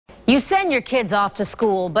You send your kids off to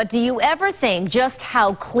school, but do you ever think just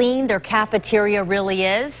how clean their cafeteria really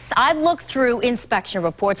is? I've looked through inspection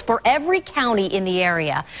reports for every county in the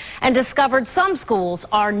area and discovered some schools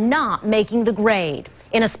are not making the grade.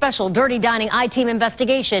 In a special Dirty Dining I-Team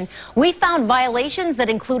investigation, we found violations that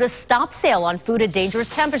include a stop sale on food at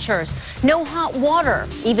dangerous temperatures, no hot water,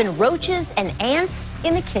 even roaches and ants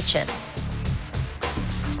in the kitchen.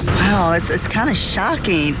 Wow, it's kind of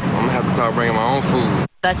shocking. I'm gonna have to start bringing my own food.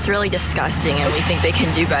 That's really disgusting, and we think they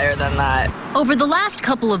can do better than that. Over the last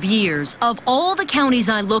couple of years, of all the counties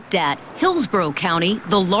I looked at, Hillsborough County,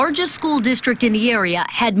 the largest school district in the area,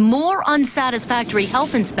 had more unsatisfactory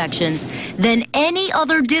health inspections than any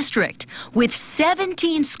other district, with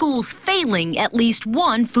 17 schools failing at least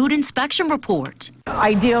one food inspection report.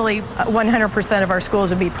 Ideally, 100% of our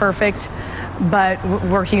schools would be perfect, but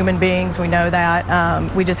we're human beings, we know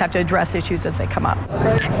that. We just have to address issues as they come up.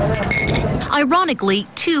 Ironically,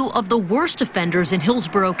 two of the worst offenders in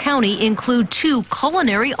Hillsborough County include two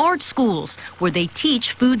culinary arts schools where they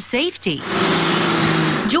teach food safety.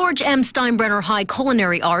 George M. Steinbrenner High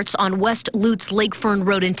Culinary Arts on West Lutz Lakefern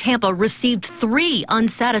Road in Tampa received 3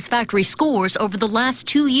 unsatisfactory scores over the last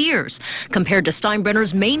 2 years, compared to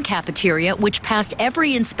Steinbrenner's main cafeteria, which passed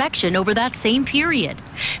every inspection over that same period.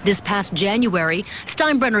 This past January,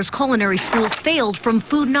 Steinbrenner's culinary school failed from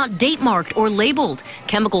food not date marked or labeled,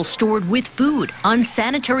 chemicals stored with food,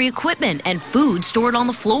 unsanitary equipment, and food stored on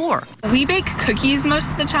the floor. We bake cookies most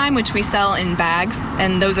of the time, which we sell in bags,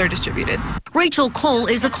 and those are distributed. Rachel Cole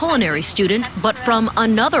is a culinary student, but from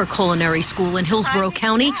another culinary school in Hillsborough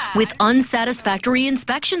County with unsatisfactory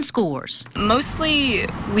inspection scores. Mostly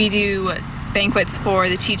we do banquets for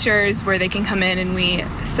the teachers where they can come in and we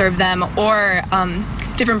serve them, or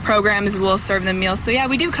different programs will serve them meals. So yeah,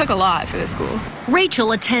 we do cook a lot for the school.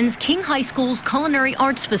 Rachel attends King High School's culinary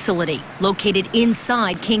arts facility, located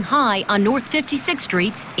inside King High on North 56th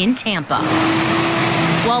Street in Tampa.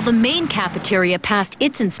 While the main cafeteria passed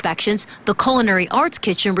its inspections, the culinary arts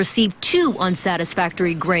kitchen received 2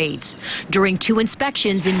 unsatisfactory grades. During 2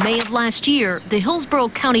 inspections in May of last year, the Hillsborough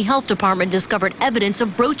County Health Department discovered evidence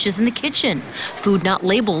of roaches in the kitchen, food not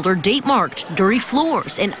labeled or date marked, dirty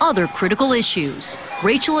floors, and other critical issues.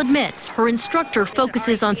 Rachel admits her instructor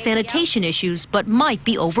focuses on sanitation issues but might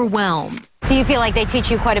be overwhelmed. So you feel like they teach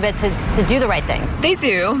you quite a bit to do the right thing? They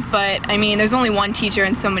do, but I mean, there's only one teacher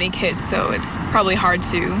and so many kids, so it's probably hard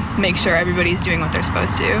to make sure everybody's doing what they're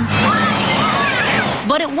supposed to.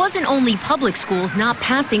 But it wasn't only public schools not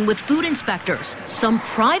passing with food inspectors. Some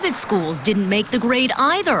private schools didn't make the grade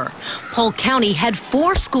either. Polk County had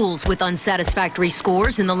 4 schools with unsatisfactory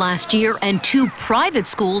scores in the last year, and 2 private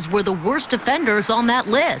schools were the worst offenders on that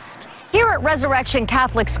list. Here at Resurrection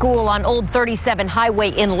Catholic School on Old 37 Highway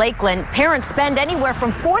in Lakeland, parents spend anywhere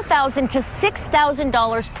from $4,000 to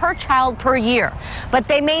 $6,000 per child per year. But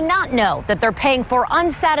they may not know that they're paying for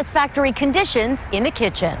unsatisfactory conditions in the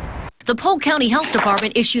kitchen. The Polk County Health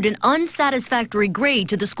Department issued an unsatisfactory grade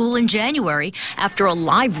to the school in January after a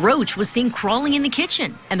live roach was seen crawling in the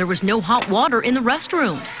kitchen and there was no hot water in the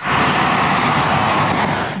restrooms.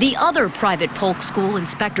 The other private Polk school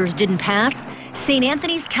inspectors didn't pass. St.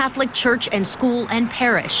 Anthony's Catholic Church and School and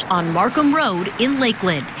Parish on Markham Road in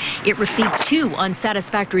Lakeland. It received 2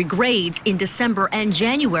 unsatisfactory grades in December and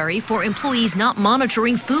January for employees not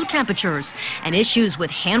monitoring food temperatures and issues with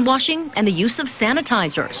hand washing and the use of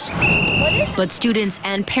sanitizers. But students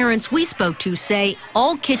and parents we spoke to say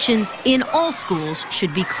all kitchens in all schools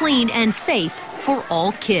should be clean and safe for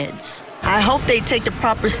all kids. I hope they take the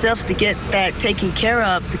proper steps to get that taken care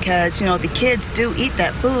of because, you know, the kids do eat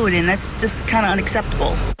that food and that's just kind of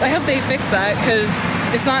unacceptable. I hope they fix that because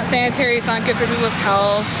it's not sanitary, it's not good for people's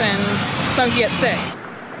health, and some can get sick.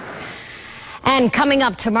 And coming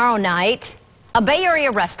up tomorrow night, a Bay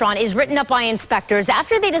Area restaurant is written up by inspectors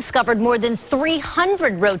after they discovered more than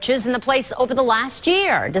 300 roaches in the place over the last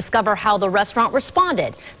year. Discover how the restaurant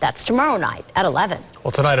responded. That's tomorrow night at 11.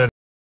 Well, tonight